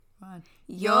fine.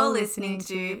 You're listening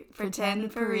to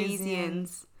Pretend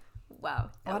Parisians. Wow.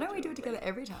 Why don't we do it together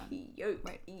every time?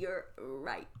 Wait. You're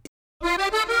right. I'm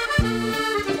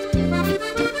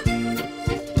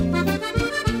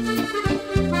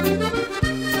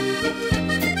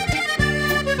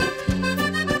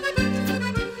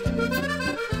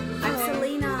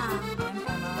Selena. I'm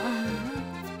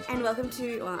Emma. And welcome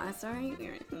to... Well, sorry. We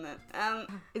already said that.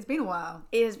 It's been a while.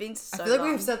 It has been so I feel like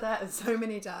long. we've said that so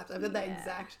many times. I've said that Yeah.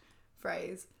 exact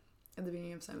phrase at the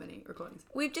beginning of so many recordings.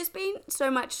 We've just been so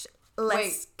much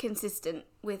less consistent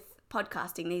with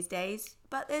podcasting these days,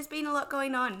 but there's been a lot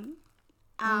going on.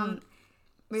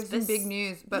 We have some big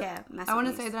news, but yeah, massive I want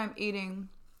to news. say that I'm eating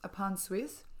a pain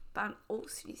suisse. Pain au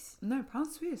Suisse. No, pain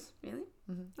suisse. Really?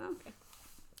 Mm-hmm. Oh, okay.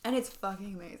 And it's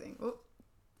fucking amazing. Oh,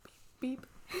 beep.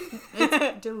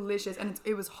 It's delicious. And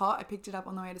it was hot. I picked it up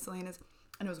on the way to Selena's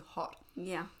and it was hot.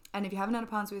 Yeah. And if you haven't had a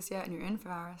pain suisse yet and you're in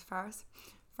France,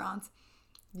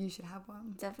 you should have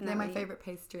one. Definitely. They're my favourite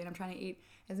pastry and I'm trying to eat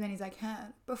as many as I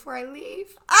can before I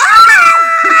leave.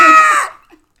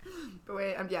 But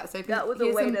wait, yeah, so if That was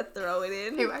a way to throw it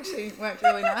in. It actually worked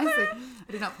really nicely.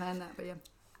 I did not plan that, but yeah.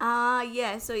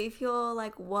 Yeah, so if you're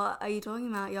like, what are you talking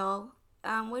about, y'all?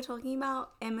 We're talking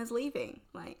about Emma's leaving.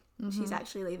 Like, she's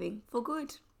actually leaving for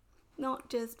good.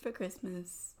 Not just for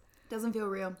Christmas. Doesn't feel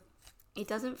real. It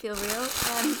doesn't feel real.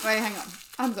 Wait, hang on.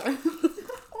 I'm sorry.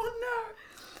 Oh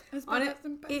no. I spilled out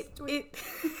some pastry.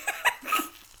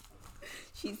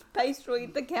 She's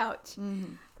pastryed the couch.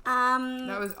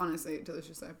 That was honestly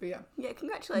delicious though, but yeah. Yeah,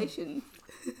 congratulations.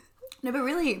 No, but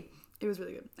really, it was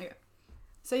really good. Okay.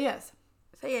 So yes.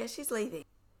 So yeah, she's leaving.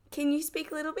 Can you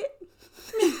speak a little bit?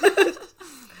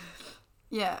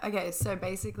 Yeah, okay, so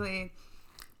basically,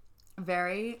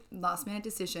 very last minute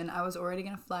decision. I was already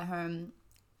going to fly home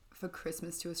for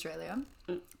Christmas to Australia,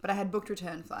 but I had booked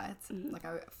return flights. Like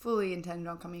I fully intended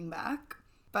on coming back,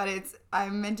 but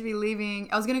I'm meant to be leaving.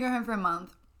 I was going to go home for a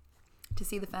month to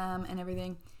see the fam and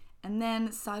everything. And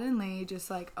then suddenly, just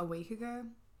like a week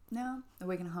and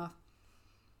a half,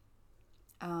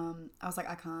 I was like,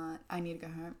 I need to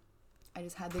go home. I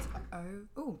just had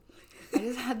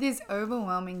this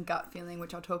overwhelming gut feeling,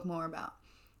 which I'll talk more about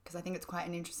because I think it's quite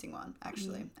an interesting one,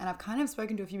 actually. And I've kind of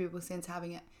spoken to a few people since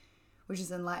having it, which has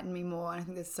enlightened me more. And I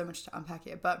think there's so much to unpack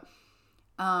here. But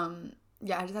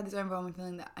yeah, I just had this overwhelming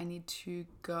feeling that I need to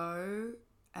go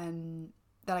and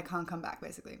that I can't come back,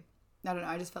 basically. I don't know.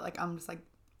 I just felt like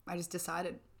I just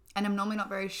decided. And I'm normally not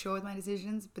very sure with my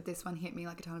decisions, but this one hit me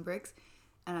like a ton of bricks.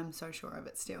 And I'm so sure of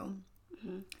it still.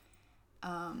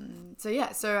 So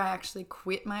I actually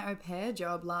quit my au pair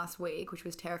job last week, which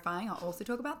was terrifying. I'll also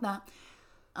talk about that.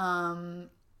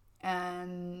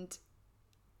 And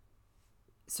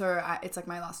so it's like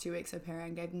my last 2 weeks au pair. I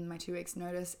gave them my 2 weeks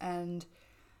notice and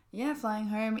yeah, flying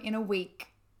home in a week,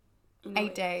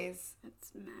 8 days.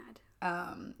 That's mad.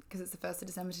 Because it's the 1st of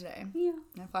December today. Yeah.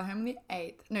 I fly home the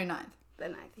 9th. The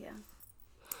 9th, yeah.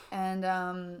 And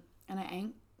I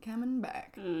ain't coming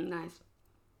back. Nice.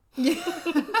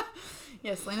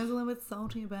 Yeah, Selena's a little bit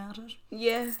salty about it.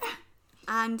 Yeah.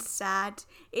 And sad.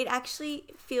 It actually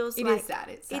feels It like... is sad.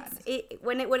 It's sad.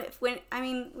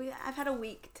 I've had a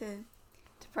week to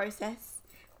process,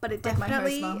 but it Like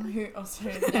definitely... my host mum, who also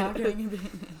is now getting a bit...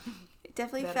 It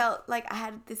definitely better. felt like I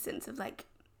had this sense of like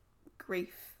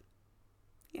grief.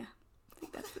 Yeah. I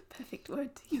think that's the perfect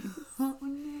word to use. Oh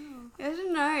no. I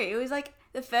don't know. It was like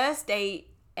the first day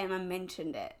Emma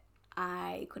mentioned it,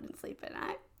 I couldn't sleep at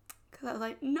night. Because I was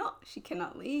like, no, she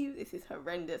cannot leave. This is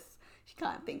horrendous. She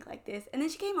can't think like this. And then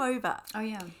she came over. Oh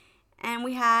yeah. And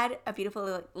we had a beautiful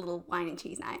little wine and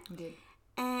cheese night. We did.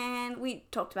 And we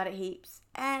talked about it heaps.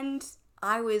 And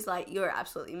I was like, you're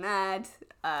absolutely mad.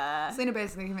 Selena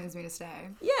basically convinced me to stay.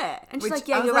 Yeah. And she's Which like,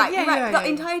 yeah, I was you're like, right. yeah, You're right. yeah, The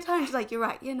yeah. entire time she's like, you're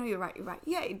right. Yeah, no, you're right. You're right.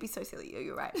 Yeah, it'd be so silly.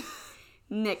 You're right.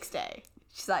 Next day,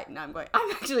 she's like, no,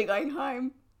 I'm actually going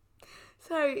home.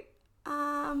 So,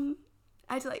 I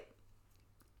had to like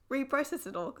reprocess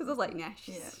it all because I was like, nah,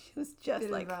 she was just Bit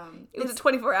like, of, it was a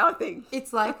 24-hour thing.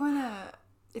 It's like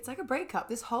it's like a breakup.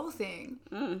 This whole thing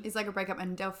is like a breakup.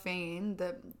 And Delphine,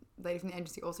 the lady from the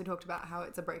agency, also talked about how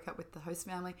it's a breakup with the host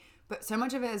family. But so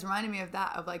much of it has reminded me of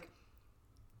that, of like,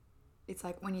 it's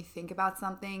like when you think about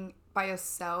something by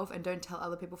yourself and don't tell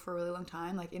other people for a really long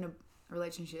time, like in a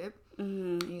relationship,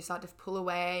 and you start to pull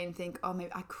away and think, oh,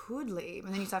 maybe I could leave.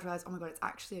 And then you start to realize, oh my God, it's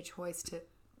actually a choice to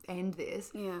end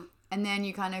this. Yeah. And then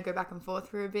you kind of go back and forth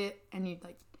for a bit and you're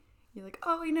like,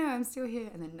 oh, no, I'm still here.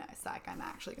 And then no, it's like, I'm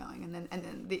actually going. And then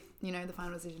the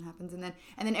final decision happens. And then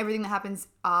everything that happens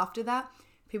after that,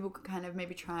 people could kind of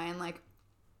maybe try and like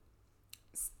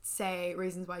say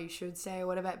reasons why you should stay or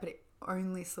whatever, but it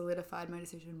only solidified my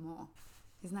decision more.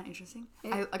 Isn't that interesting?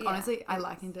 Yeah, Honestly, I it is.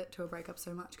 likened it to a breakup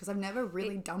so much because I've never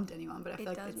really dumped anyone, but I feel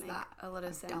like does it's make that. a lot of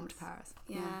I've sense. dumped Paris.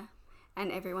 Yeah.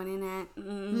 And everyone in it.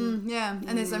 Yeah,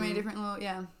 and there's so many different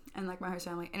little, and like my host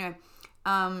family. Anyway,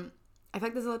 I feel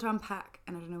like there's a lot to unpack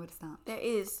and I don't know where to start. There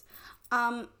is.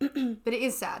 But it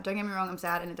is sad. Don't get me wrong, I'm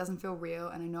sad and it doesn't feel real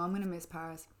and I know I'm going to miss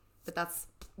Paris. But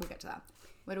we'll get to that.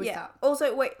 Where do we start?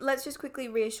 Also, wait, let's just quickly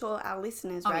reassure our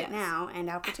listeners yes. now and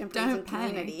our contemporaries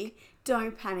community.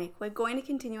 Don't panic. We're going to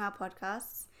continue our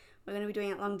podcasts. We're going to be doing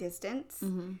it long distance.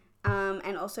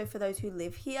 And also for those who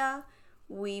live here,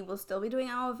 we will still be doing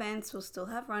our events. We'll still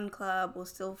have Run Club. We'll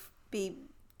still be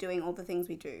doing all the things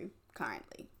we do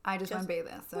currently. I just won't be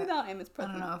there. So without Emma's I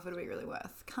presence. don't know if it'll be really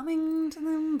worth coming to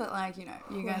them, but like, you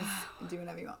guys do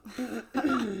whatever you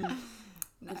want.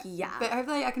 No. Yeah. But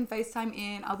hopefully I can FaceTime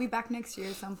in. I'll be back next year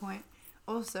at some point.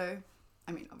 Also,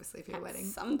 I mean, obviously for your wedding.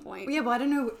 At some point. Well, yeah, but I don't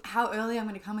know how early I'm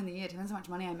going to come in the year. It depends how much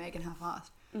money I make and how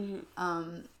fast.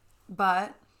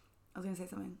 But I was going to say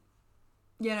something.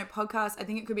 Yeah, no, podcast, I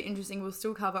think it could be interesting. We'll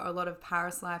still cover a lot of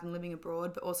Paris life and living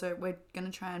abroad, but also we're going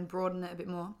to try and broaden it a bit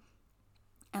more.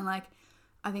 And like,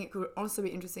 I think it could also be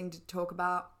interesting to talk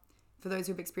about for those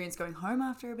who've experienced going home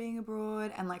after being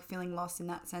abroad and like feeling lost in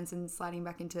that sense and sliding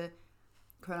back into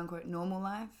quote unquote normal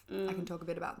life. I can talk a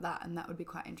bit about that and that would be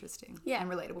quite interesting and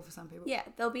relatable for some people. Yeah,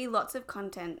 there'll be lots of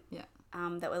content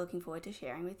that we're looking forward to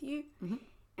sharing with you. And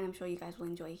I'm sure you guys will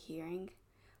enjoy hearing.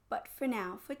 But for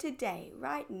now, for today,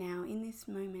 right now, in this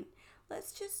moment,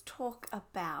 let's just talk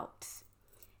about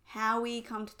how we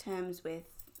come to terms with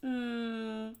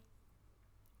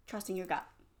trusting your gut.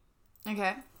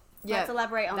 Okay. Yeah. Let's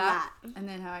elaborate on that. And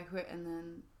then how I quit and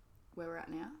then where we're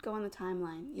at now. Go on the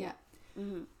timeline. Yeah.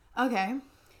 Okay.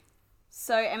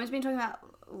 So Emma's been talking about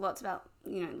lots about,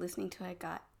 listening to her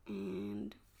gut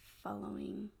and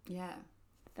following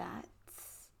that.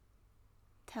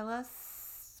 Tell us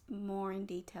more in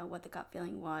detail what the gut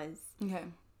feeling was. Okay.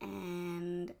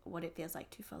 And what it feels like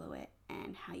to follow it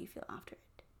and how you feel after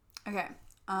it. Okay.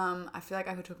 I feel like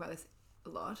I could talk about this a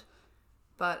lot,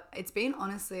 but it's been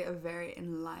honestly a very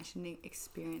enlightening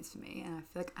experience for me, and I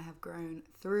feel like I have grown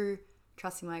through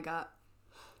trusting my gut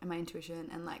and my intuition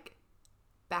and like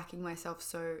backing myself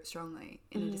so strongly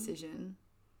in a decision.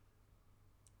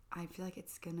 I feel like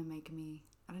it's gonna make me,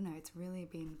 I don't know, it's really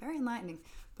been very enlightening.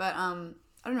 But I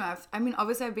don't know,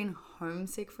 obviously I've been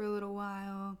homesick for a little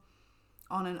while,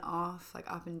 on and off, like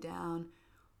up and down,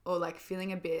 or like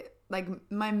feeling a bit, like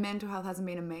my mental health hasn't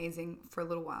been amazing for a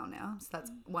little while now. So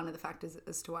that's one of the factors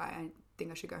as to why I think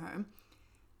I should go home.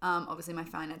 Obviously my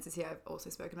finances here, I've also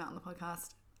spoken about on the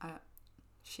podcast,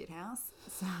 shit house.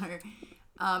 So,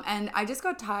 and I just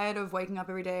got tired of waking up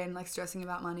every day and like stressing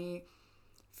about money,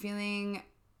 feeling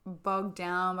bogged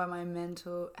down by my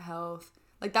mental health.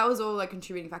 Like that was all like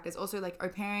contributing factors. Also like au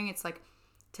pairing, it's like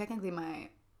technically my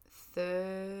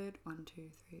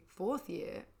fourth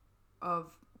year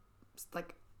of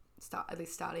like at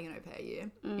least starting an au pair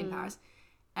year in Paris.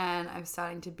 And I'm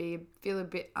starting to feel a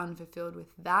bit unfulfilled with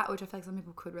that, which I feel like some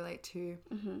people could relate to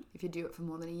if you do it for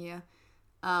more than a year.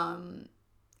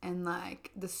 And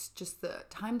like just the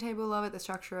timetable of it, the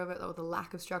structure of it, or the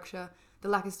lack of structure, the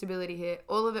lack of stability here,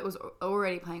 all of it was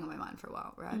already playing on my mind for a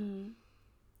while, right?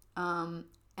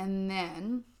 And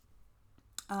then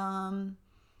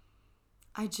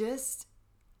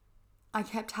I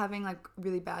kept having like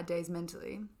really bad days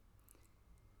mentally.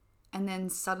 And then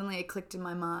suddenly it clicked in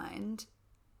my mind.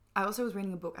 I also was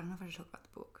reading a book. I don't know if I should talk about the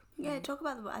book. Yeah, talk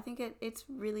about the book. I think it's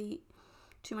really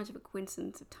too much of a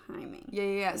coincidence of timing.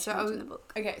 Yeah. So I was in the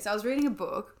book. Okay, so I was reading a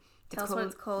book. Tell us what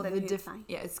it's called and who it's by.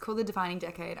 Yeah, it's called The Defining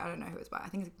Decade. I don't know who it's by. I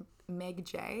think it's Meg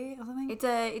J or something. It's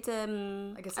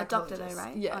a doctor though,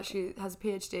 right? Yeah, okay. She has a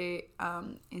PhD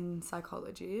in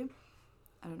psychology.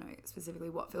 I don't know specifically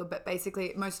what field, but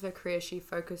basically most of her career she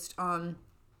focused on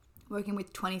working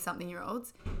with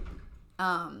 20-something-year-olds.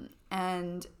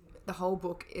 And the whole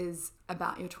book is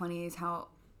about your 20s, how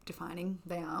defining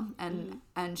they are.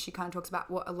 And she kind of talks about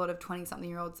what a lot of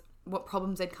 20-something-year-olds, what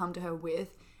problems they'd come to her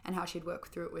with and how she'd work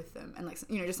through it with them. And like,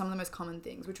 just some of the most common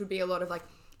things, which would be a lot of like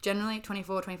generally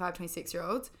 24, 25,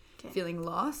 26-year-olds feeling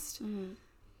lost.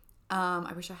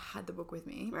 I wish I had the book with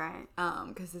me. Right.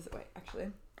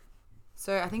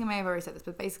 So I think I may have already said this,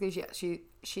 but basically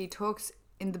she talks,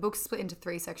 in the book's split into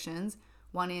 3 sections.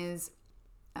 One is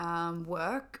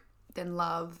work, then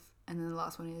love, and then the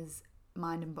last one is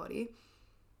mind and body.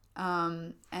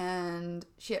 And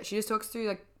she just talks through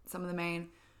like some of the main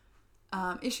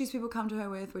issues people come to her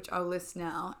with, which I'll list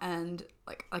now, and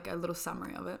like a little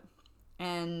summary of it,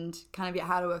 and kind of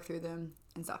how to work through them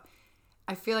and stuff.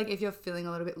 I feel like if you're feeling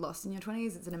a little bit lost in your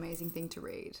 20s, it's an amazing thing to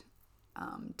read.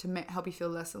 help you feel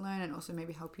less alone, and also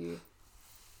maybe help you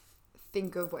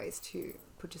think of ways to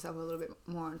put yourself a little bit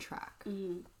more on track.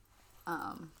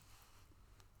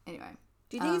 Anyway.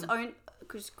 Do you think it's only...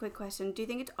 Just a quick question. Do you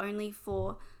think it's only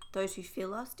for those who feel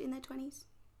lost in their 20s?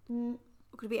 Or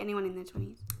could it be anyone in their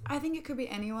 20s? I think it could be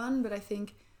anyone, but I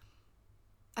think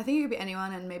it could be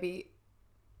anyone, and maybe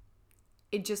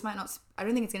it just might not... I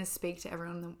don't think it's going to speak to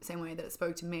everyone the same way that it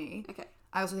spoke to me. Okay.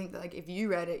 I also think that, like, if you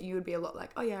read it, you would be a lot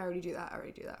like, oh, yeah, I already do that.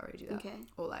 Okay.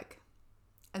 Or, like...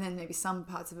 And then maybe some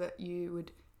parts of it you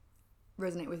would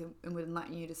resonate with and would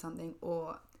enlighten you to something.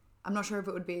 Or I'm not sure if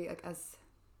it would be, like, as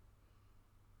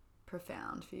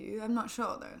profound for you. I'm not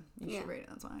sure, though. You should read it.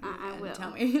 That's why I will.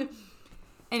 Tell me.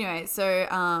 Anyway, so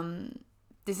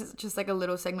this is just, like, a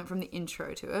little segment from the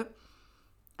intro to it.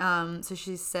 So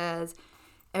she says...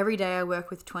 Every day I work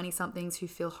with 20-somethings who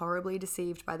feel horribly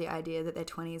deceived by the idea that their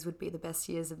 20s would be the best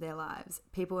years of their lives.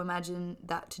 People imagine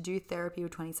that to do therapy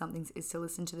with 20-somethings is to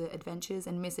listen to the adventures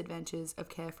and misadventures of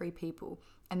carefree people,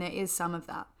 and there is some of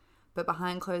that. But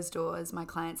behind closed doors, my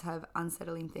clients have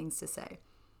unsettling things to say.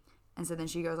 And so then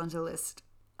she goes on to list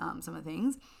some of the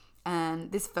things.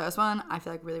 And this first one, I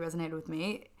feel like really resonated with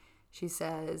me. She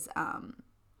says,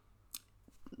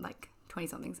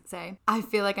 20-somethings say, I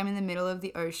feel like I'm in the middle of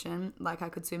the ocean, like I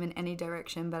could swim in any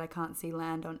direction, but I can't see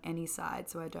land on any side,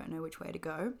 so I don't know which way to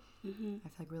go. I feel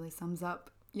like really sums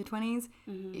up your 20s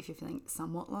if you're feeling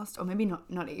somewhat lost, or maybe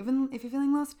not even if you're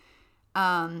feeling lost.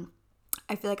 I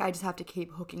feel like I just have to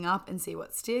keep hooking up and see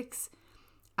what sticks.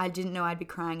 I didn't know I'd be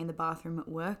crying in the bathroom at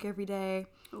work every day.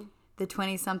 Oh. The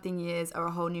 20-something years are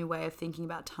a whole new way of thinking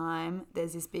about time.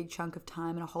 There's this big chunk of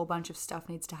time and a whole bunch of stuff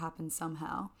needs to happen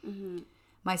somehow.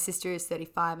 My sister is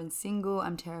 35 and single.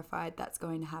 I'm terrified that's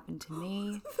going to happen to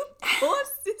me. Poor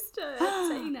sister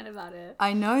saying that about it.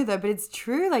 I know though, but it's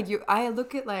true. Like I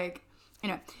look at like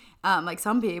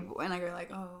some people and I go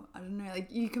like, oh, I don't know. Like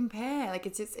you compare. Like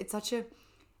it's such a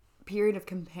period of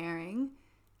comparing,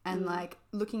 and like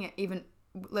looking at even,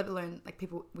 let alone like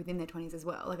people within their 20s as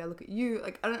well. Like I look at you.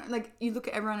 Like I don't like you look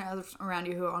at everyone else around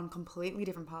you who are on completely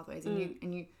different pathways, and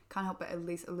you can't help but at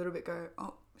least a little bit go,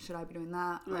 oh, should I be doing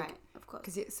that? Like, right, of course.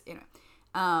 Because it's,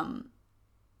 I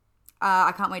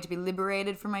can't wait to be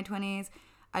liberated from my 20s.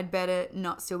 I'd better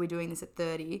not still be doing this at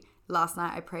 30. Last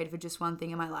night I prayed for just one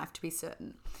thing in my life to be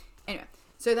certain. Anyway,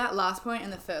 so that last point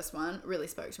and the first one really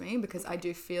spoke to me, because I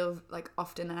do feel like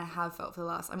often, and I have felt for the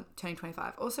last, I'm turning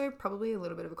 25. Also probably a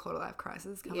little bit of a quarter life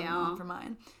crisis coming on from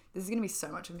mine. This is going to be so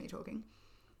much of me talking.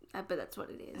 But that's what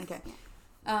it is. Okay.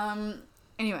 Yeah.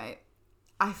 Anyway,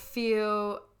 I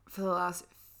feel for the last...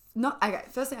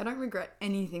 Firstly, I don't regret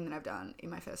anything that I've done in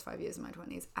my first 5 years of my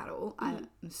 20s at all. I'm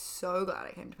so glad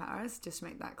I came to Paris, just to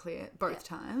make that clear, both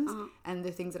times. And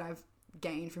the things that I've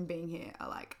gained from being here are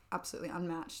like absolutely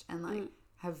unmatched, and like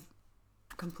have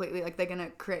completely, like, they're going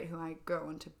to create who I go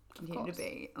on to continue to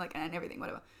be, like, and everything,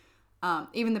 whatever.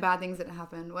 Even the bad things that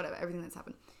happened, whatever, everything that's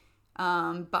happened.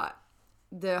 But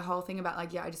the whole thing about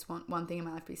like, I just want one thing in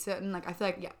my life to be certain. Like, I feel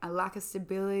like, I lack of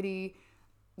stability,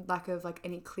 lack of like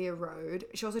any clear road.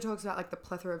 She also talks about like the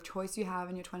plethora of choice you have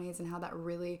in your 20s, and how that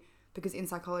really, because in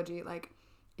psychology, like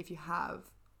if you have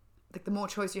like the more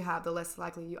choice you have, the less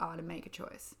likely you are to make a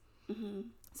choice.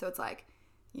 So it's like,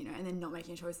 and then not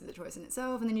making a choice is a choice in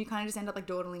itself, and then you kind of just end up like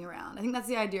dawdling around. I think that's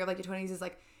the idea of like your 20s, is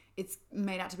like it's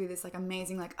made out to be this like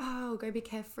amazing, like, oh, go be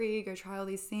carefree, go try all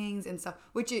these things and stuff,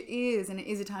 which it is, and it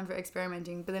is a time for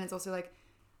experimenting, but then it's also like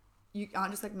you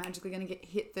aren't just like magically going to get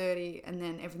hit 30 and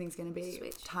then everything's going to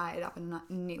be tied up in a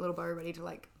neat little bow ready to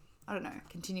like, I don't know,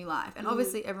 continue life. And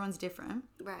obviously everyone's different.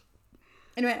 Right.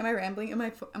 Anyway, am I rambling? Am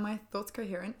my thoughts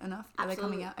coherent enough? Absolutely. Are they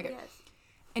coming out? Okay. Yes.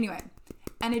 Anyway,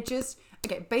 and it just,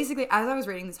 basically as I was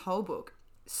reading this whole book,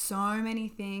 so many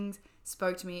things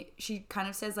spoke to me. She kind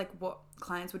of says like what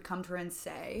clients would come to her and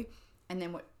say, and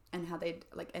then how they'd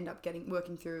like end up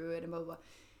working through it and blah, blah, blah.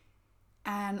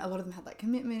 And a lot of them had like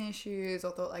commitment issues, or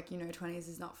thought like, 20s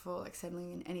is not for like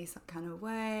settling in any kind of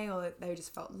way, or they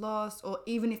just felt lost, or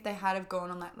even if they had have gone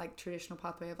on that like traditional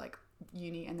pathway of like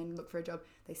uni and then look for a job,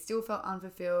 they still felt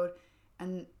unfulfilled.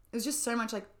 And it was just so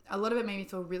much, like a lot of it made me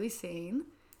feel really seen,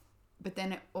 but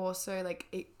then it also like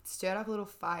it stirred up a little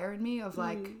fire in me of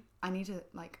like I need to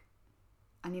make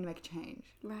a change.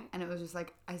 Right. And it was just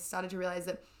like I started to realize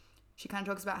that she kind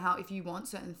of talks about how if you want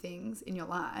certain things in your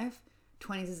life,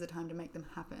 20s is the time to make them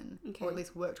happen, or at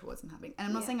least work towards them happening. And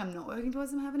I'm not saying I'm not working towards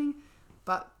them happening,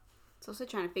 but it's also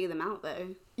trying to figure them out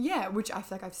though. Yeah, which I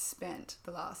feel like I've spent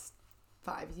the last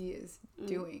 5 years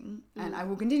doing, and I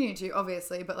will continue to,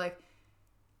 obviously, but like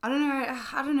I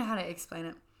don't know how to explain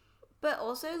it. But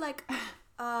also like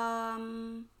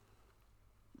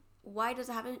why does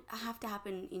it have to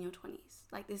happen in your 20s?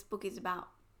 Like, this book is about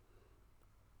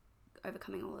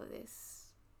overcoming all of this.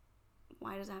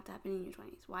 Why does it have to happen in your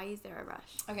 20s? Why is there a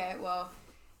rush? Okay, well,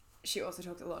 she also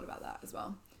talks a lot about that as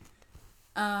well.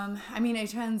 I mean, it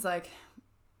turns like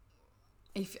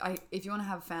if you want to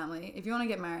have a family, if you want to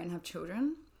get married and have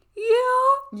children,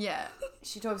 yeah,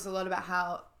 she talks a lot about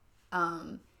how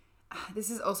this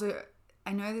is also,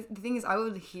 I know the thing is, I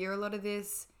would hear a lot of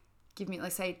this, give me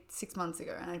like say 6 months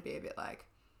ago, and I'd be a bit like,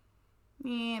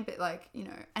 yeah, a bit like, you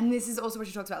know, and this is also what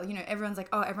she talks about, like, you know, everyone's like,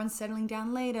 oh, everyone's settling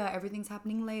down later, everything's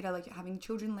happening later, like having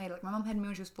children later. Like my mom had me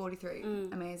when she was 43,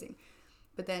 amazing.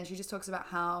 But then she just talks about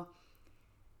how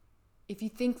if you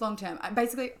think long term,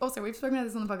 basically, also we've spoken about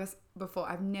this on the podcast before,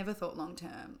 I've never thought long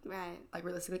term, Right. like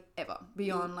realistically ever,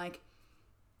 beyond like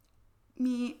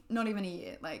me, not even a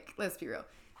year, like let's be real.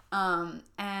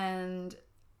 And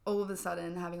all of a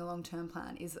sudden having a long term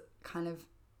plan is kind of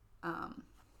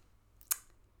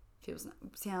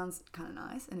sounds kind of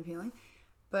nice and appealing.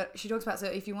 But she talks about, so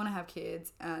if you want to have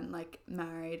kids and like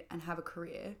married and have a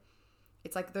career,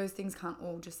 it's like those things can't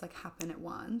all just like happen at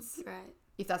once. Right.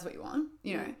 If that's what you want,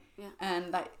 you know. Yeah.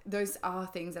 And like those are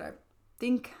things that I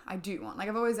think I do want. Like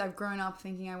I've grown up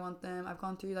thinking I want them. I've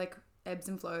gone through like ebbs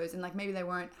and flows, and like maybe they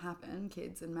won't happen,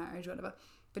 kids and marriage, whatever.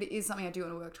 But it is something I do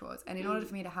want to work towards. And in order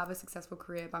for me to have a successful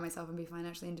career by myself and be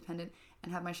financially independent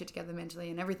and have my shit together mentally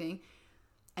and everything,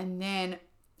 and then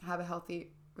have a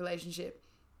healthy relationship,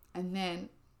 and then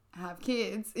have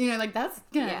kids, you know, like that's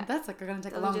gonna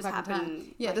take a long fucking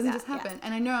time. Yeah, it doesn't just happen.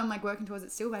 And I know I'm like working towards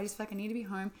it still, but I just feel like I need to be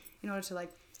home in order to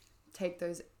like take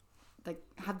those, like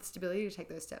have the stability to take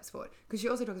those steps forward. Because she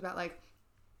also talks about like,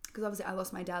 because obviously I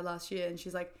lost my dad last year, and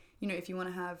she's like, you know, if you want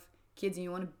to have kids and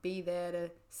you want to be there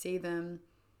to see them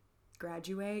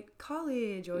graduate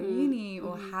college or uni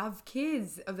or have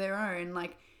kids of their own,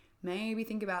 like maybe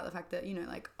think about the fact that, you know,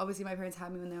 like obviously my parents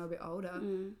had me when they were a bit older,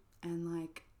 and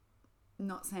like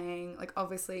not saying like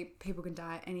obviously people can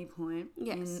die at any point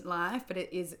in life, but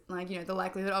it is like, you know, the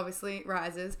likelihood obviously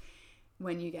rises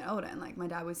when you get older, and like my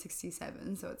dad was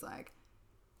 67, so it's like,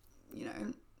 you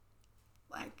know,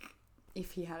 like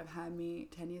if he had me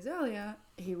 10 years earlier,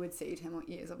 he would see 10 more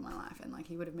years of my life, and like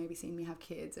he would have maybe seen me have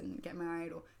kids and get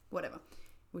married or whatever,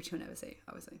 which he'll never see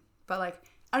obviously. But like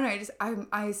I don't know, just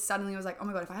I suddenly was like, oh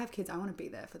my god, if I have kids, I want to be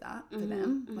there for that, for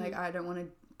them. Like I don't want to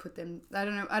put them, I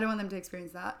don't want them to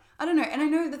experience that. I don't know. And I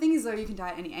know the thing is though, you can die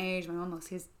at any age. My mom lost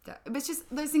his dad, but it's just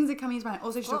those things that come into mind.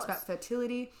 Also she talks about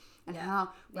fertility and how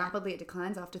rapidly it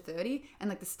declines after 30, and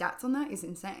like the stats on that is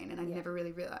insane, and I never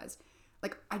really realized.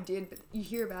 Like I did, but you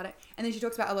hear about it. And then she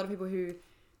talks about a lot of people who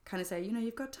kind of say, you know,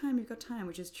 you've got time,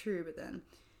 which is true, but then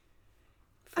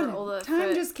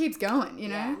time just keeps going, you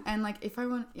know? And like if I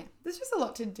want, there's just a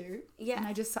lot to do. Yeah. And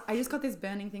I just got this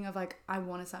burning thing of like, I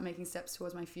want to start making steps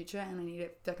towards my future, and I need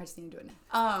it, like I just need to do it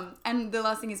now. And the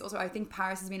last thing is also, I think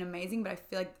Paris has been amazing, but I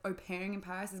feel like au pairing in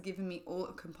Paris has given me all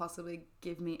it can possibly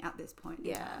give me at this point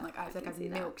in time. Like I feel like I've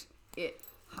milked it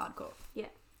hardcore. Yeah.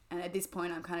 And at this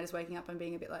point I'm kind of just waking up and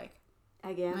being a bit like,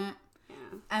 again. Meh. Yeah.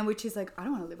 And which is like, I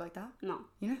don't want to live like that. No.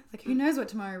 You know? Like who knows what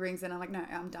tomorrow brings, and I'm like, no,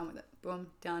 I'm done with it. Boom,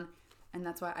 done. And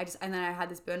that's why and then I had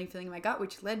this burning feeling in my gut,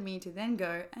 which led me to then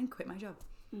go and quit my job.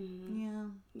 Yeah.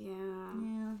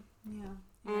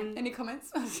 And any comments?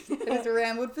 I just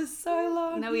rambled for so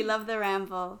long. No, we love the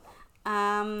ramble.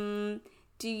 So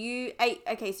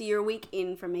you're a week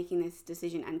in from making this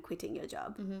decision and quitting your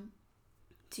job.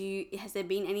 Has there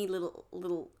been any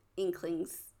little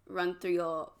inklings run through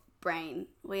your brain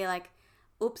where you're like,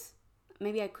 oops,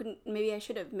 maybe I couldn't, maybe I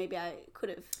should have, maybe I could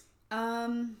have?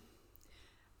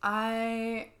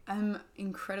 I am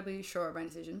incredibly sure of my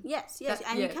decision. Yes,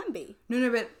 you can be.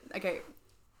 No, but okay,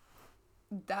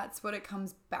 that's what it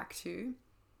comes back to,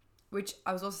 which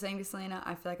I was also saying to Selena,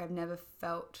 I feel like I've never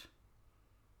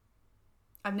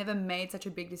made such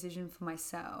a big decision for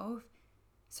myself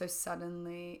so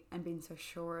suddenly and been so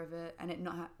sure of it, and it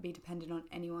not be dependent on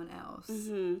anyone else,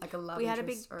 like a love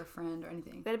interest or a friend or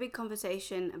anything. We had a big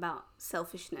conversation about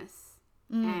selfishness.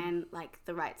 And like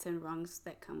the rights and wrongs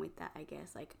that come with that, I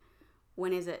guess. Like,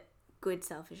 when is it good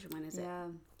selfish and when is it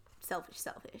selfish?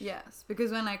 Yes,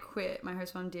 because when I quit, my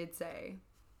host mom did say,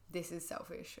 "This is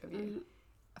selfish of you,"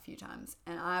 a few times,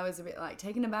 and I was a bit like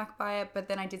taken aback by it. But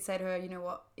then I did say to her, "You know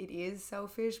what? It is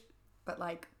selfish, but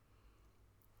like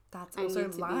that's also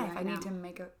life. I need to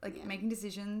make making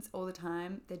decisions all the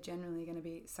time. They're generally going to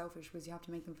be selfish because you have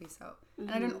to make them for yourself.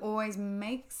 And I don't always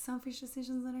make selfish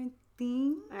decisions. I don't."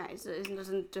 Alright, so it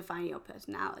doesn't define your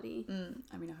personality.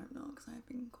 I mean, I hope not, because I've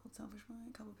been called selfish by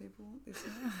a couple of people this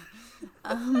year.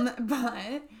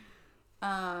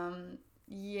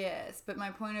 Yes, but my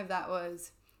point of that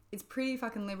was, it's pretty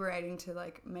fucking liberating to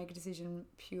like make a decision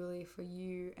purely for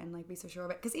you and like be so sure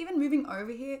of it. Because even moving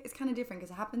over here is kind of different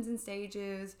because it happens in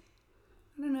stages.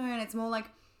 I don't know, and it's more like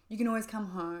you can always come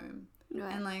home,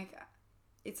 Right. and like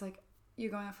it's like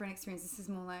you're going out for an experience. This is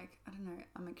more like, I don't know,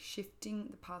 I'm like shifting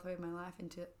the pathway of my life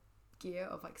into gear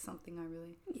of like something I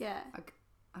really Yeah. like.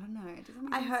 I don't know. Does that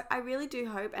make sense? I really do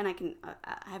hope, and I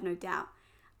have no doubt.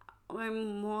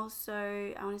 I'm more so,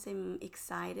 I want to say, I'm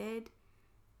excited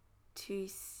to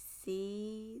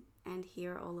see and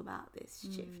hear all about this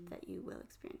shift that you will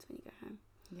experience when you go home.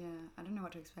 Yeah, I don't know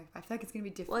what to expect. I feel like it's gonna be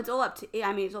different. Well, it's all up to.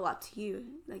 I mean, it's all up to you.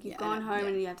 Like you've Yeah, gone I know, home yeah.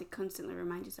 and you have to constantly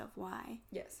remind yourself why.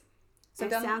 Yes. So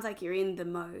So it sounds like you're in the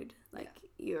mode, like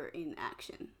you're in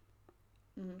action.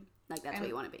 Mhm. Like that's And- where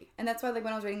you want to be. And that's why, like,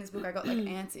 when I was reading this book, I got like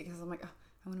antsy because I'm like, oh,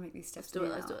 I want to make these steps.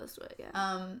 Let's do it.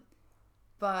 Yeah.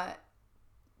 But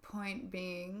point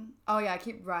being, oh yeah, I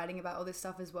keep writing about all this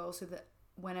stuff as well, so that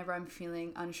whenever I'm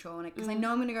feeling unsure, because I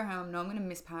know I'm gonna go home, I know I'm gonna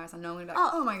miss Paris, I know I'm gonna be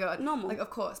like, oh my god, normal. like of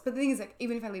course. But the thing is, like,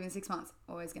 even if I leave in 6 months,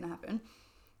 always gonna happen,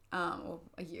 or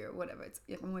a year or whatever.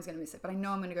 I'm always gonna miss it, but I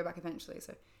know I'm gonna go back eventually.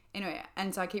 So anyway,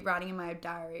 and so I keep writing in my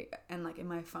diary and like in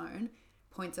my phone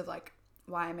points of like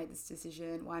why I made this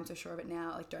decision, why I'm so sure of it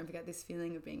now. Like, don't forget this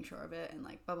feeling of being sure of it, and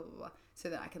like blah blah blah blah, so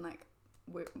that I can like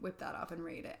whip that up and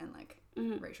read it and like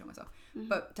reassure myself.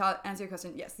 But to answer your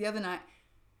question, yes, the other night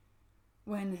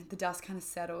when the dust kind of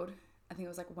settled, I think it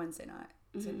was like Wednesday night,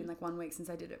 so it'd been like 1 week since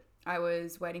I did it. I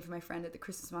was waiting for my friend at the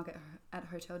Christmas market at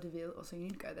Hotel de Ville. Also, you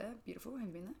need to go there. Beautiful. Have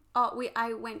you been there? Oh,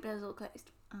 I went, but it was all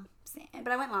closed. Oh, sad.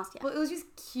 But I went last year. Well, it was just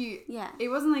cute. Yeah. It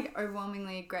wasn't like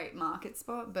overwhelmingly great market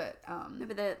spot, but No,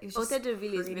 but the it was just Hotel de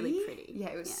Ville is really pretty. Yeah,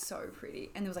 it was so pretty,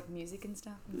 and there was like music and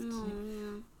stuff. It was cute.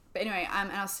 Yeah. But anyway,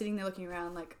 and I was sitting there looking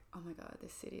around like, oh my god,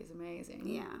 this city is amazing.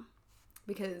 Yeah.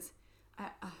 Because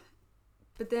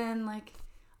but then like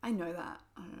I know that,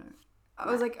 I don't know,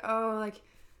 I was like, oh, like,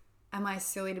 am I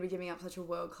silly to be giving up such a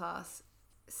world-class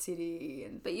city?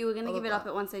 And But you were going to give it up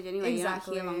at one stage anyway.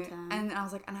 exactly. You're not here long term. And I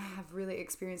was like, and I have really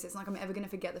experienced it. It's not like I'm ever going to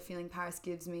forget the feeling Paris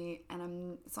gives me,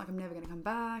 and it's like I'm never going to come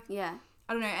back. Yeah.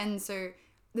 I don't know. And so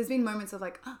there's been moments of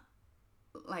like,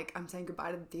 like I'm saying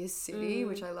goodbye to this city,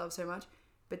 which I love so much,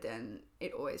 but then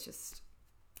it always just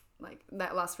like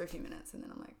that lasts for a few minutes, and then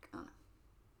I'm like, oh no.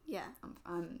 Yeah.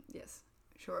 I'm yes,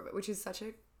 sure of it, which is such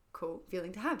a cool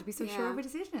feeling to have, to be so sure Yeah. of a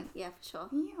decision. Yeah, for sure.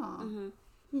 Yeah.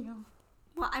 Yeah.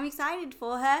 Well, I'm excited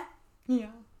for her.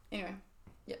 Yeah. Anyway.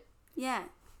 Yeah. Yeah.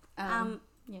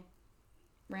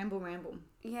 Ramble.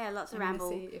 Yeah, lots of I'm ramble.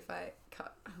 gonna see if I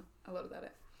cut a lot of that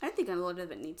out. I don't think a lot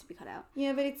of it needs to be cut out.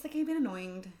 Yeah, but it's like a bit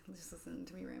annoying to just listen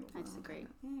to me ramble. I disagree.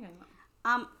 Yeah,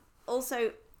 okay.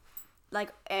 Also,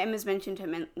 like Emma's mentioned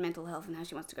her mental health and how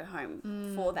she wants to go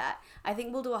home for that. I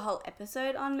think we'll do a whole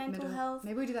episode on mental health.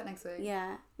 Maybe we do that next week.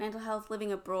 Yeah, mental health,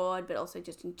 living abroad, but also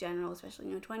just in general, especially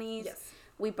in your 20s. Yes.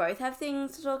 We both have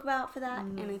things to talk about for that,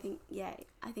 and I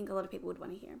think a lot of people would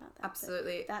want to hear about that.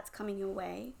 Absolutely. So that's coming your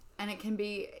way. And it can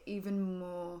be even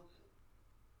more,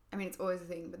 I mean, it's always a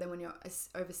thing, but then when you're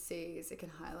overseas, it can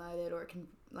highlight it, or it can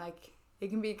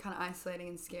be kind of isolating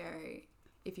and scary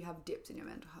if you have dips in your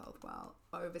mental health while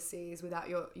overseas without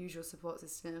your usual support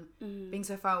system, being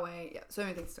so far away. Yeah, so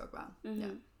many things to talk about. Yeah,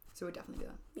 so we'll definitely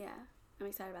do that. Yeah, I'm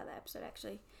excited about that episode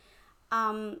actually.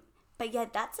 But yeah,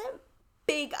 that's a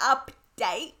big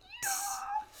update.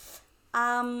 Should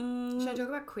I talk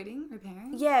about quitting,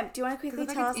 repairing? Yeah, do you want to quickly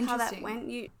 'Cause I tell us think it's how that interesting.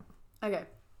 went? Okay.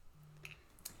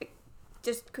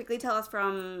 Just quickly tell us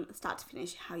from start to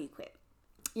finish how you quit.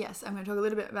 Yes, I'm going to talk a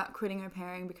little bit about quitting au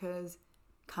pairing because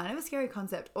kind of a scary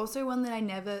concept. Also one that I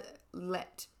never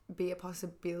let be a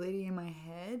possibility in my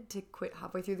head to quit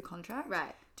halfway through the contract.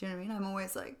 Right. Do you know what I mean? I'm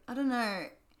always like, I don't know.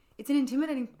 It's an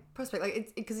intimidating prospect.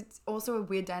 Like because it's also a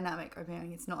weird dynamic au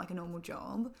pairing. It's not like a normal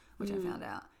job, which I found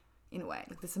out in a way.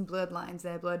 Like there's some blurred lines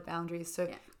there, blurred boundaries. So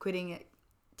quitting it,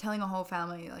 telling a whole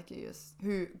family like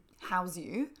who house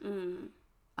you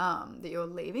that you're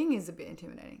leaving is a bit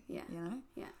intimidating. Yeah. You know?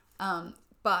 Yeah.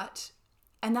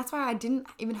 And that's why I didn't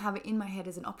even have it in my head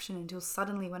as an option until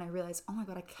suddenly when I realized, oh my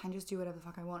God, I can just do whatever the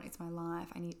fuck I want. It's my life.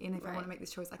 And if I want to make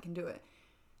this choice, I can do it.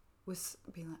 Was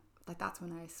being like that's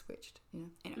when I switched, you know?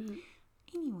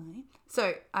 Anyway.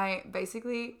 So I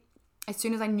basically, as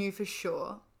soon as I knew for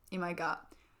sure in my gut,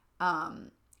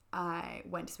 I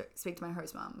went to speak to my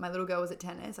host mom. My little girl was at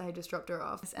tennis. I had just dropped her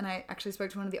off. And I actually spoke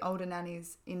to one of the older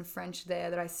nannies in French there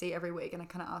that I see every week. And I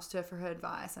kind of asked her for her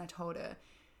advice. And I told her,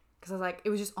 because I was like, it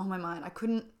was just on my mind.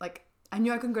 I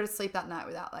knew I couldn't go to sleep that night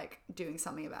without like doing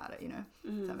something about it, you know?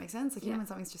 Does that make sense? Like, you know, when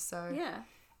something's just so... Yeah.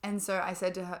 And so I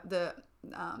said to her,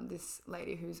 this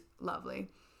lady who's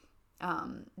lovely,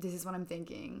 this is what I'm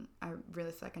thinking. I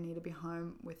really feel like I need to be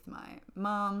home with my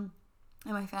mum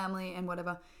and my family and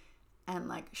whatever. And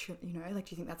like, should, you know, like,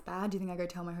 do you think that's bad? Do you think I go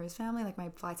tell my host family? Like, my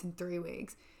flight's in 3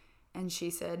 weeks. And she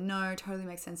said, no, totally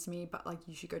makes sense to me, but like,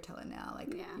 you should go tell her now.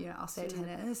 Like, you know, I'll stay at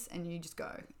tennis and you just go.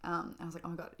 I was like, oh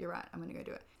my God, you're right. I'm going to go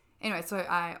do it. Anyway, so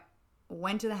I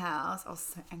went to the house. I was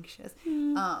so anxious.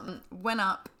 Went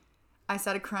up. I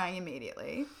started crying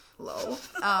immediately. Lol.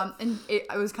 And it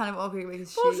was kind of awkward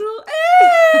because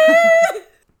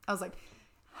I was like,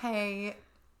 hey,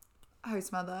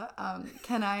 host mother,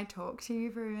 can I talk to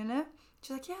you for a minute?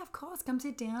 She's like, yeah, of course, come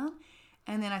sit down.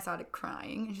 And then I started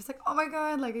crying and she's like, oh my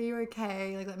God, like, are you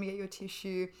okay? Like, let me get you a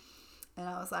tissue. And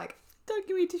I was like, don't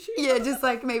give me a tissue. Yeah, just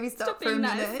like maybe stop for a being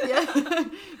minute. nice. Yeah,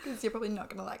 because you're probably not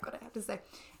going to like what I have to say.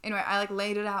 Anyway, I like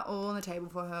laid it out all on the table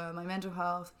for her, my mental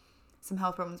health, some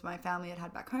health problems my family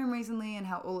had back home recently, and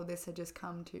how all of this had just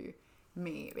come to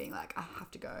me being like, I have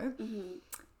to go.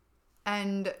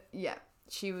 And yeah,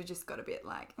 she was just got a bit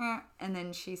like, and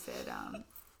then she said,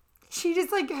 she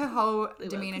just like, her whole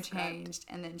demeanor changed,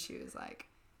 and then she was like,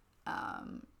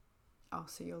 oh,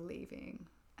 so you're leaving.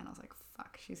 And I was like,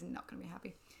 fuck, she's not going to be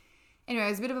happy. Anyway, it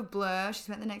was a bit of a blur. She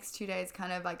spent the next 2 days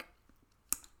kind of like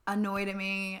annoyed at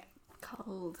me.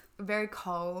 Cold. Very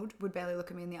cold. Would barely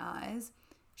look at me in the eyes.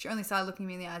 She only started looking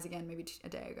me in the eyes again maybe a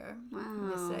day ago. Wow.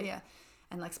 Yesterday, yeah.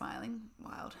 And like smiling.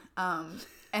 Wild.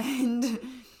 And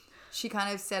she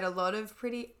kind of said a lot of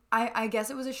pretty... I guess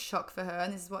it was a shock for her.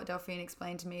 And this is what Delphine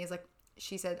explained to me. Is like,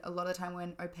 she said a lot of the time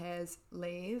when au pairs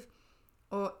leave,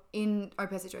 or in au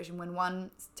pair situation, when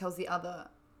one tells the other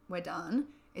we're done,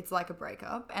 it's like a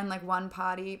breakup. And like, one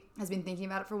party has been thinking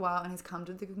about it for a while and has come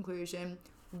to the conclusion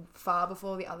far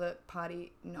before the other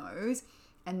party knows,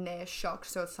 and they're shocked.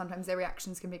 So sometimes their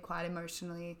reactions can be quite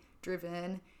emotionally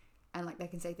driven, and like, they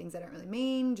can say things they don't really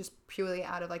mean, just purely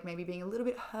out of like maybe being a little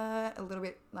bit hurt, a little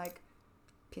bit like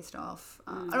pissed off,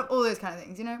 all those kind of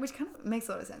things, you know, which kind of makes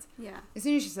a lot of sense. Yeah. As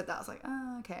soon as she said that, I was like,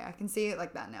 oh, okay, I can see it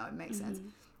like that now. It makes sense.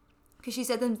 Because she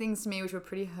said them things to me which were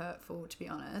pretty hurtful, to be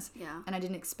honest. Yeah. And I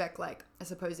didn't expect like a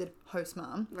supposed host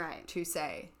mum Right. to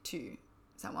say to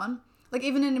someone. Like,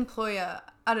 even an employer,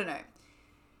 I don't know.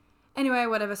 Anyway,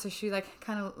 whatever. So she like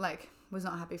kind of like was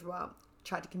not happy for a while.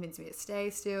 Tried to convince me to stay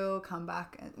still, come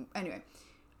back. And anyway,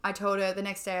 I told her the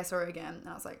next day I saw her again. And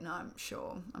I was like, no, I'm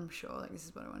sure. Like, this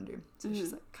is what I want to do. So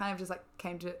she's like, kind of just like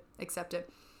came to accept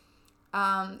it.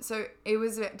 So it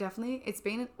was definitely, it's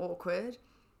been awkward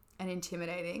and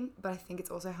intimidating, but I think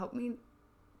it's also helped me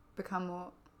become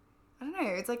more, I don't know,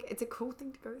 it's like, it's a cool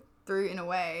thing to go through in a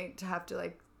way, to have to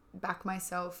like back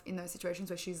myself in those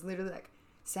situations where she's literally like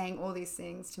saying all these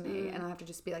things to me, and I have to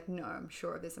just be like, no, I'm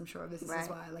sure of this, this is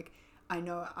why, like, I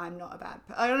know I'm not a bad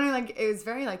I don't know, like, it was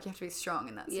very like, you have to be strong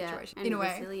in that situation, in a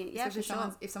way, resilient. Yeah,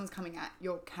 especially if someone's coming at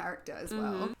your character as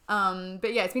well.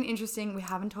 But yeah, it's been interesting. We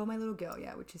haven't told my little girl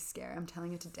yet, which is scary. I'm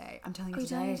telling her today.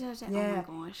 Yeah. Yeah.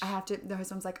 Oh my gosh. I have to, the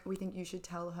host mom's like, we think you should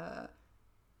tell her,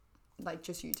 like,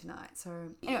 just you tonight. So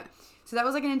anyway, so that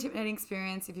was like an intimidating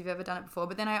experience if you've ever done it before.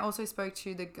 But then I also spoke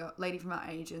to the lady from our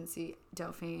agency,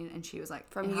 Delphine, and she was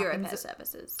like, from Au Pair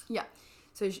Services. Yeah.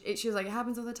 So she was like, it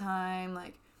happens all the time,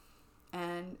 like,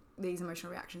 and these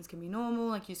emotional reactions can be normal.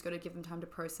 Like, you just got to give them time to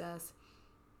process.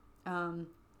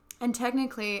 And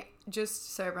technically,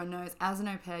 just so everyone knows, as an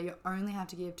au pair, you only have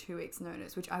to give 2 weeks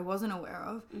notice, which I wasn't aware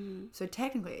of. So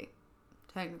technically,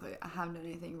 I haven't done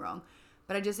anything wrong.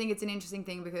 But I just think it's an interesting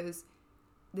thing, because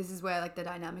this is where like the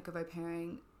dynamic of au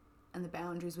pairing and the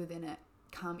boundaries within it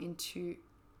come into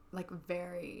like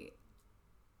very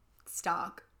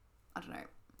stark, I don't know,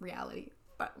 reality,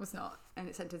 but was not in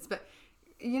a sentence. But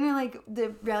you know, like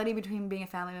the reality between being a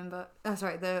family member,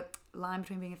 the line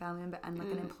between being a family member and like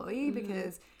an employee,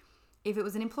 because if it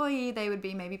was an employee, they would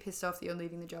be maybe pissed off that you're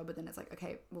leaving the job, but then it's like,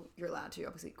 okay, well, you're allowed to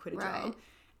obviously quit a job.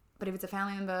 But if it's a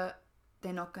family member,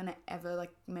 they're not going to ever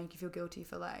like make you feel guilty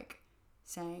for like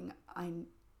saying, I'm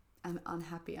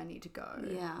unhappy, I need to go.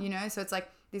 Yeah. You know, so it's like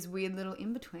this weird little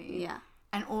in between. Yeah.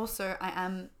 And also I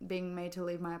am being made to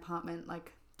leave my apartment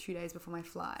like 2 days before my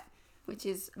flight. Which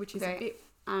is very a bit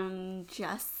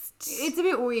unjust. It's a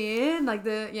bit weird. Like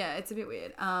it's a bit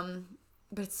weird.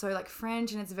 But it's so like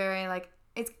French, and it's very like,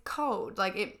 it's cold.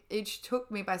 Like it took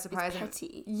me by surprise. It's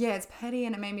petty. Yeah, it's petty,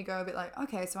 and it made me go a bit like,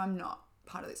 okay, so I'm not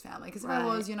part of this family. Because if I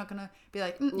was, you're not going to be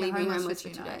like, you're homeless for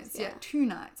 2 nights. Yeah, 2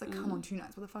 nights. Like, come on, 2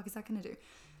 nights. What the fuck is that going to do?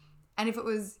 And if it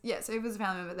was, so if it was a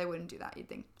family member, they wouldn't do that, you'd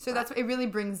think. So that's what, it really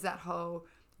brings that whole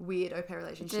weird au pair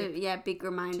relationship. Big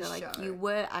reminder, like, you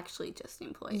were actually just an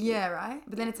employee. Yeah, right?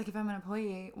 But then it's like, if I'm an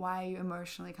employee, why are you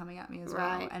emotionally coming at me as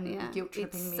well? And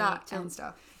guilt-tripping me and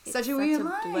stuff. Such a weird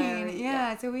line.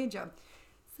 Yeah, it's a weird job.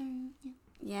 So, yeah.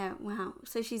 Yeah, wow.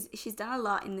 So she's done a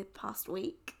lot in the past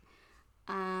week.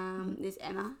 This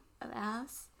Emma of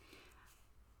ours.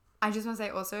 I just want to say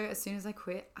also, as soon as I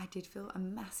quit, I did feel a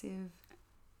massive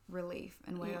relief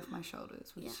and weight off my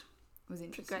shoulders, which was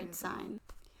interesting. Great sign.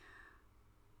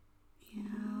 Yeah.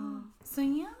 So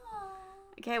yeah.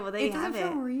 Okay, well there you have it. It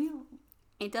doesn't feel real.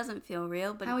 It doesn't feel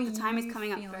real, but How are the time is you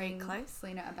coming up feeling, very close.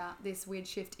 Selena, about this weird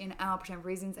shift in our pretend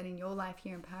reasons and in your life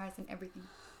here in Paris and everything?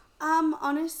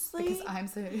 Honestly, Because I'm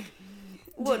so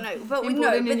well, no, but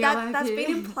important in your life that's here.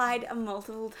 been implied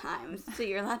multiple times, so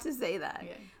you're allowed to say that.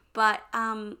 Yeah. But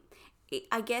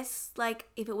I guess like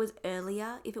if it was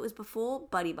earlier, if it was before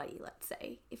buddy, let's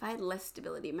say, if I had less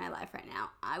stability in my life right now,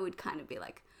 I would kind of be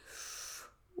like,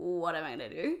 what am I gonna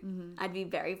do? Mm-hmm. I'd be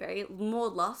very, very more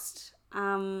lost.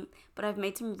 But I've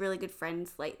made some really good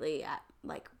friends lately at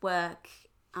like work,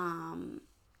 and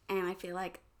I feel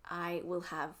like I will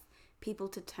have people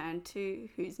to turn to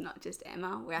who's not just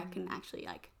Emma, where I can actually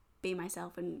like be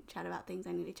myself and chat about things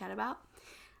I need to chat about.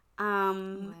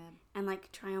 And like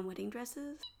try on wedding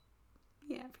dresses.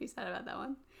 Yeah, pretty sad about that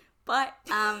one. But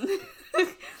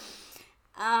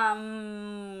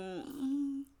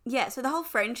yeah, so the whole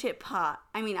friendship part,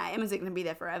 I mean, Emma's going to be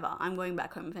there forever. I'm going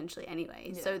back home eventually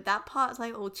anyway. Yeah. So that part's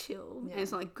like all chill. Yeah. And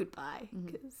it's not like goodbye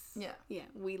because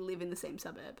we live in the same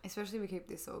suburb. Especially if we keep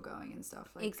this all going and stuff.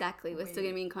 Like, exactly. We're still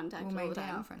going to be in contact all the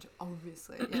time. Our friendship,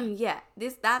 obviously.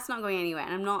 That's not going anywhere.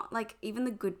 And I'm not like, even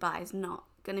the goodbye is not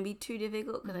going to be too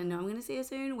difficult because I know I'm going to see her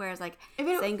soon. Whereas like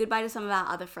saying goodbye to some of our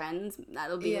other friends,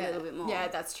 that'll be a little bit more. Yeah,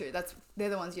 that's true. They're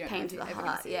the ones you don't pain to the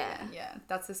heart. Yeah,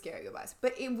 that's the scary goodbyes.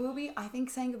 But it will be. I think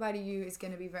saying goodbye to you is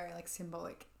going to be very like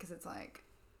symbolic because it's like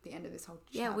the end of this whole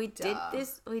chapter. Yeah, we did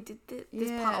this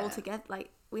part all together.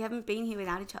 Like we haven't been here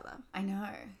without each other. I know.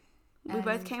 We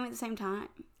both came at the same time.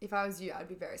 If I was you, I'd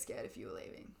be very scared if you were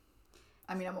leaving.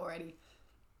 I mean, I'm already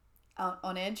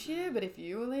on edge here, but if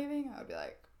you were leaving, I'd be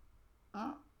like,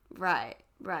 oh. Right.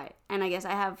 And I guess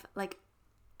I have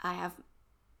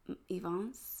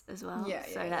Yvonne's as well. Yeah,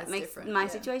 so that makes my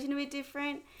situation a bit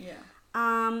different.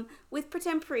 Yeah. With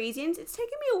Pretend Parisians, it's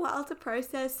taken me a while to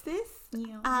process this.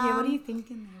 Yeah. What are you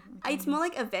thinking there? It's more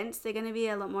like events. They're going to be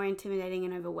a lot more intimidating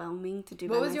and overwhelming to do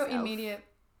by myself. What was your immediate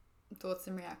thoughts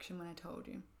and reaction when I told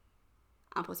you?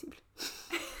 Impossible.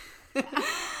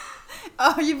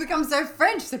 Oh, you've become so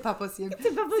French. C'est pas possible.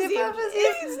 C'est pas possible.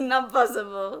 It's not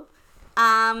possible.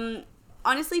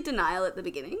 Honestly, denial at the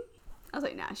beginning. I was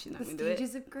like, nah, she's not going to do it.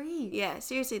 Stages of grief. Yeah,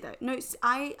 seriously though. No,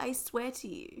 I swear to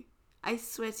you.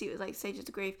 It was like stages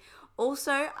of grief.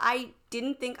 Also, I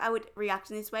didn't think I would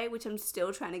react in this way, which I'm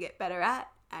still trying to get better at,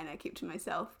 and I keep to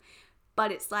myself.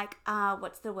 But it's like,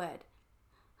 what's the word?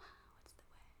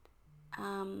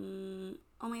 Oh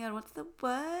my god, what's the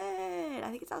word? I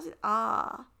think it starts with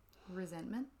R.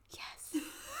 Resentment? Yes.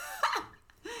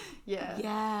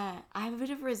 Yeah, I have a bit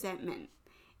of resentment.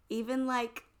 Even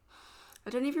like, I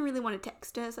don't even really want to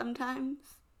text her sometimes.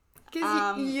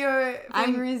 Because you're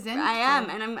resentful. I am,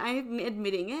 and I'm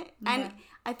admitting it. Yeah. And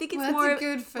I think it's more. That's a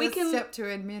good first step to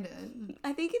admit it.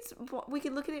 I think we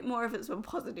can look at it more if it's a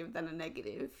positive than a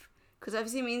negative. Because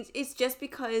obviously it means it's just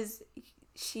because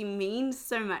she means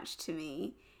so much to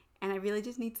me, and I really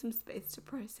just need some space to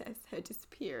process her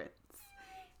disappearance.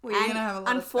 Well, you're going to have a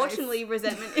lot unfortunately, of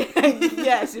resentment.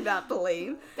 Yeah, she's about to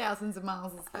leave. Thousands of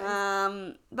miles of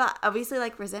space. But obviously,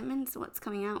 like, resentment's what's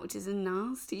coming out, which is a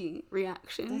nasty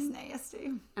reaction. That's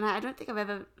nasty. And I don't think I've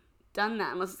ever done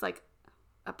that unless it's, like,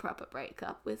 a proper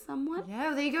breakup with someone. Yeah,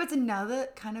 well, there you go. It's another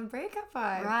kind of breakup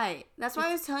vibe. Right. That's why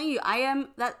I was telling you, I am,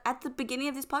 that at the beginning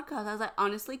of this podcast, I was, like,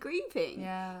 honestly grieving.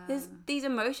 Yeah. There's these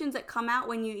emotions that come out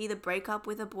when you either break up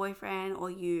with a boyfriend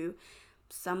or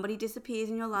somebody disappears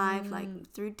in your life, like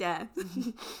through death.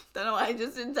 Don't know why I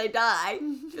just didn't say die.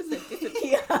 Just said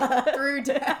disappear. Through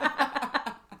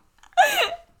death.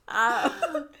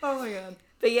 Oh my god.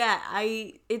 But yeah,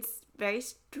 it's very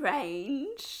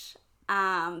strange.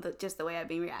 Just the way I've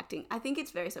been reacting. I think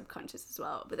it's very subconscious as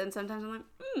well. But then sometimes I'm like,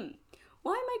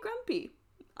 why am I grumpy?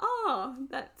 Oh,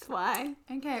 that's why.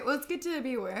 Okay, well, it's good to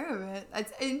be aware of it.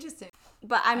 It's interesting.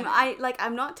 But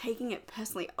I'm not taking it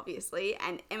personally, obviously,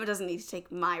 and Emma doesn't need to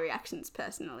take my reactions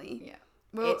personally. Yeah.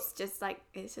 Well, it's just I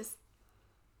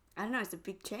don't know, it's a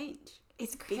big change.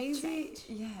 It's crazy. Big change.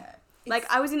 Yeah. Like,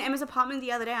 I was in Emma's apartment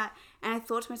the other day, and I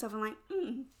thought to myself, I'm like,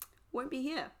 won't be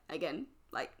here again.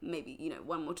 Like, maybe,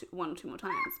 one or two more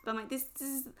times. But I'm like, this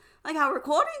is like our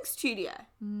recording studio.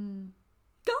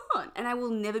 Gone. And I will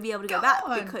never be able to go back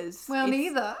because... Well,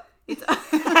 neither.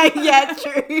 Yeah,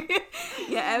 true.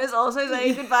 Yeah, Emma's also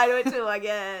saying goodbye to it too, I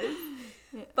guess.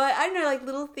 Yeah. But I don't know, like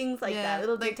little things like that,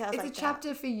 little like, details it's like a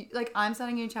chapter for you. Like, I'm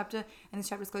starting a new chapter, and this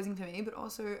chapter's closing for me, but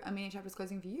also a mini chapter's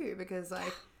closing for you, because,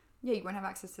 like, yeah, you won't have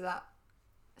access to that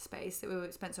space that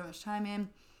we spent so much time in.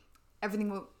 Everything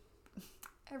will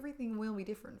be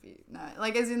different for you. No,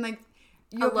 like, as in, like,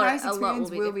 your Paris experience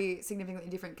will be significantly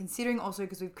different, considering also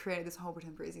because we've created this whole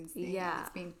Pretend Parisians thing. Yeah. It's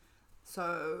been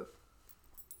so,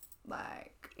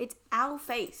 like... It's our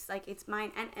face. Like, it's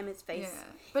mine and Emma's face. Yeah.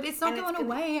 But it's not And going it's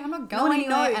away. I'm not going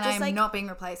anywhere, I know, and just, I'm like- not being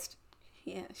replaced.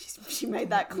 Yeah, she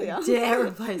made that clear. Dare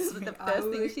replace me. The first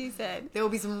thing she said. There will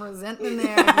be some resentment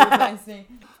there if you replace me.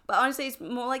 But honestly, it's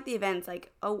more like the events,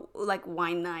 like like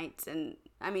wine nights, and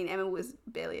I mean Emma was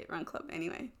barely at Run Club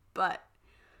anyway, and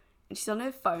she's on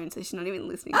her phone, so she's not even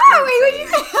listening. I'm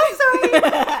sorry.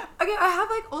 Okay, I have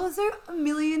like also a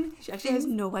million. She actually has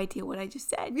no idea what I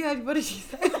just said. Yeah, what did you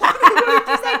say? What did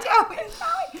you say? Tell me.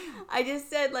 I just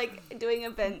said like doing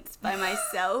events by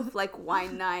myself, like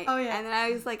wine night. Oh, yeah. And then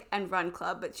I was like, and Run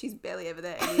Club, but she's barely ever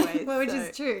there anyway. Well, which so.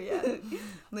 is true, yeah.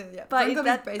 Yeah. But Run Club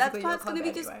that is basically part's your club gonna be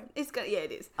anyway. yeah,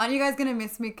 it is. Aren't you guys gonna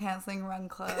miss me cancelling Run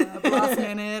Club last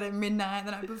minute at midnight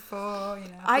the night before?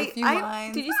 You know, for a few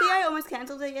lines. Did you see I almost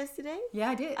cancelled it yesterday? Yeah,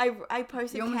 I did. I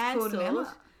posted You almost pulled an cancelled.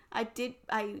 Emma. I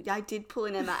did pull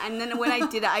an Emma, and then when I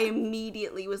did it, I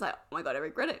immediately was like, "Oh my god, I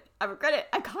regret it! I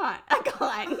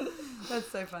can't!"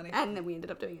 That's so funny. And then we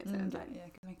ended up doing it. So I'm fine.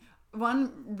 Yeah.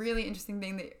 One really interesting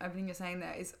thing that I think you're saying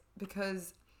there is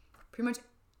because pretty much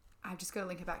I've just got to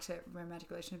link it back to romantic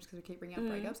relationships because we keep bringing up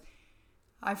breakups.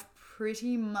 I've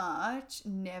pretty much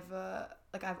never,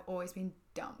 like, I've always been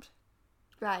dumped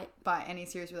Right. by any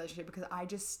serious relationship because I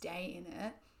just stay in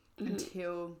it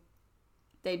until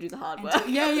they do the hard work.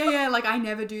 yeah. Like, I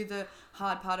never do the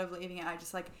hard part of leaving it. I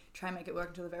just, like, try and make it work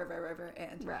until the very, very, very, very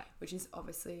end. Right. Which is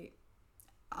obviously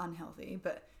unhealthy,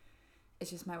 but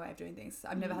it's just my way of doing things.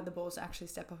 I've never had the balls to actually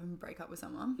step up and break up with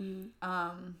someone.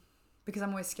 Because I'm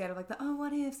always scared of, like, the,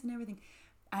 what ifs and everything.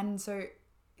 And so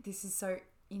this is so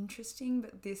interesting,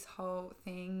 but this whole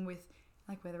thing with,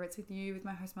 like, whether it's with you, with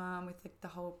my host mom, with, like, the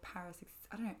whole Paris,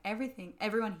 I don't know,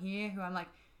 everyone here who I'm like,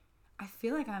 I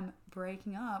feel like I'm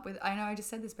breaking up with. I know I just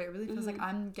said this, but it really feels like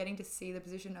I'm getting to see the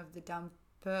position of the dumb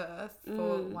birth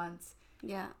for once.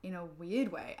 Yeah. In a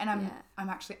weird way, and I'm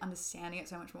actually understanding it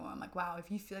so much more. I'm like, wow, if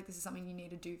you feel like this is something you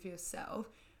need to do for yourself,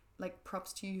 like,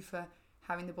 props to you for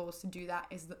having the balls to do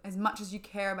that. As much as you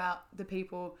care about the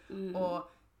people or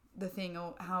the thing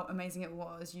or how amazing it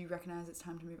was, you recognize it's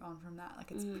time to move on from that. Like,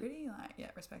 it's pretty,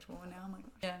 like, respectable. And now I'm like,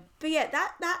 yeah. But yeah,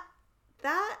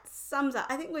 that sums up.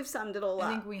 I think we've summed it all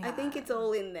up. I think it's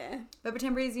all in there. But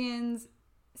Pretend Parisians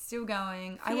still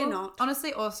going. Fear not.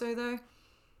 Honestly, also though,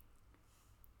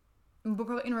 we're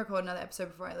probably gonna record another episode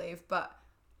before I leave, but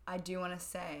I do want to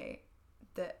say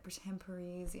that Pretend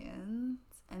Parisians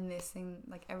and this thing,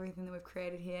 like, everything that we've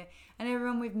created here and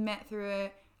everyone we've met through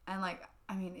it, and, like,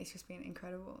 I mean, it's just been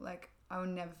incredible. Like, I will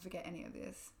never forget any of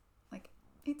this. Like,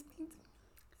 it's been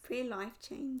pretty life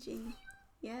changing.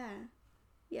 Yeah,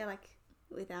 like,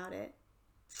 without it,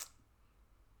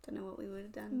 don't know what we would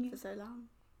have done for so long.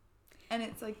 And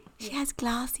it's like, she has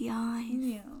glassy eyes.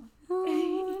 Yeah.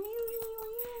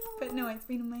 But no, it's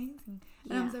been amazing.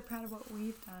 And I'm so proud of what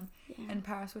we've done. Yeah. And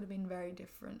Paris would have been very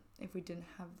different if we didn't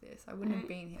have this. I wouldn't have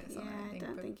been here. So I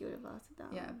don't think you would have lasted that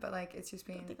long. Yeah, but, like, it's just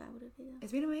been... I don't think I would have either.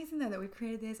 It's been amazing, though, that we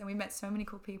created this and we met so many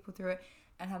cool people through it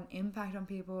and had an impact on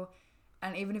people.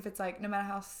 And even if it's, like, no matter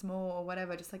how small or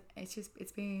whatever, just, like,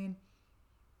 it's been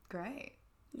great.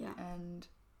 Yeah. And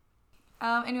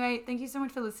anyway, thank you so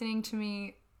much for listening to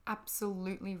me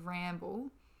absolutely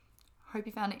ramble. Hope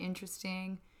you found it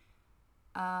interesting.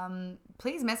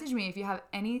 Please message me if you have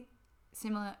any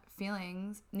similar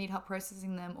feelings, need help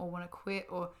processing them, or want to quit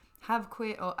or have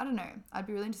quit, or I don't know. I'd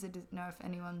be really interested to know if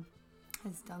anyone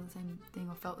has done the same thing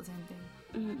or felt the same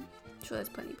thing. Sure, there's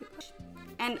plenty of people.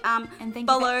 And thank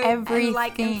follow you for everything. and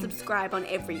like and subscribe on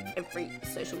every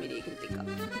social media you can think of.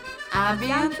 A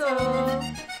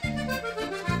bientôt.